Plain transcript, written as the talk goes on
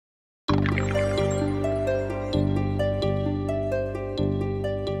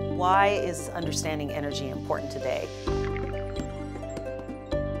Why is understanding energy important today?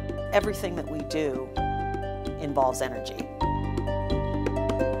 Everything that we do involves energy.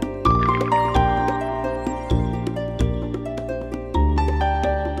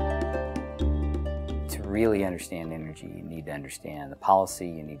 To really understand energy, you need to understand the policy,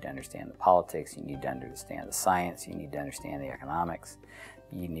 you need to understand the politics, you need to understand the science, you need to understand the economics,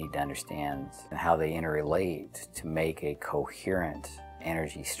 you need to understand how they interrelate to make a coherent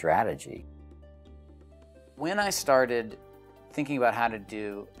energy strategy. When I started thinking about how to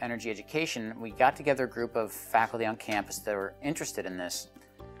do energy education, we got together a group of faculty on campus that were interested in this,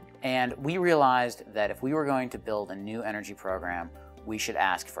 and we realized that if we were going to build a new energy program, we should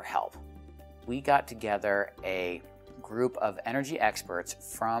ask for help. We got together a group of energy experts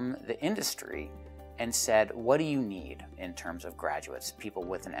from the industry and said, what do you need in terms of graduates, people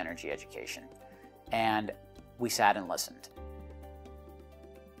with an energy education? And we sat and listened.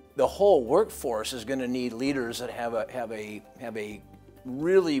 The whole workforce is going to need leaders that have a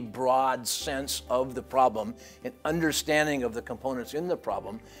really broad sense of the problem and understanding of the components in the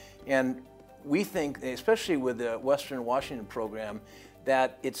problem. And we think, especially with the Western Washington program,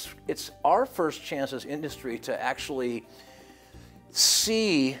 that it's our first chance as industry to actually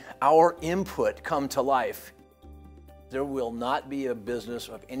see our input come to life. There will not be a business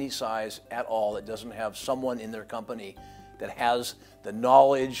of any size at all that doesn't have someone in their company that has the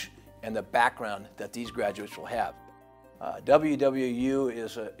knowledge and the background that these graduates will have. WWU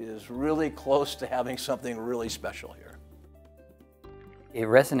is really close to having something really special here. It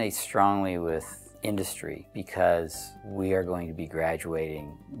resonates strongly with industry because we are going to be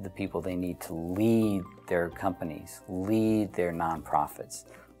graduating the people they need to lead their companies, lead their nonprofits,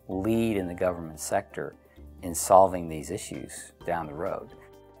 lead in the government sector in solving these issues down the road.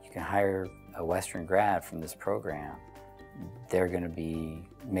 You can hire a Western grad from this program, they're going to be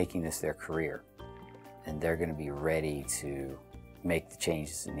making this their career, and they're going to be ready to make the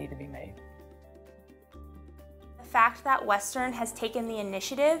changes that need to be made. The fact that Western has taken the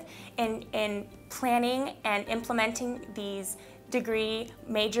initiative in planning and implementing these degree,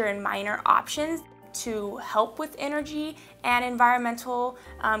 major, and minor options to help with energy and environmental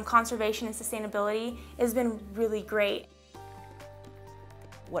conservation and sustainability has been really great.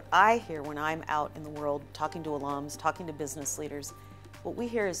 What I hear when I'm out in the world talking to alums, talking to business leaders, what we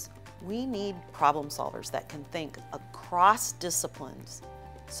hear is we need problem solvers that can think across disciplines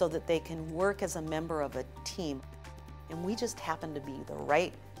so that they can work as a member of a team. And we just happen to be the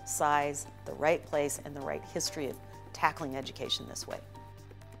right size, the right place, and the right history of tackling education this way.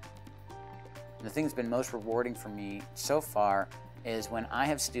 The thing that's been most rewarding for me so far is when I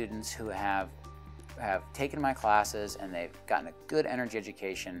have students who have taken my classes and they've gotten a good energy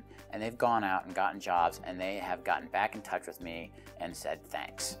education and they've gone out and gotten jobs and they have gotten back in touch with me and said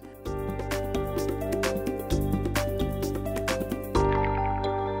thanks.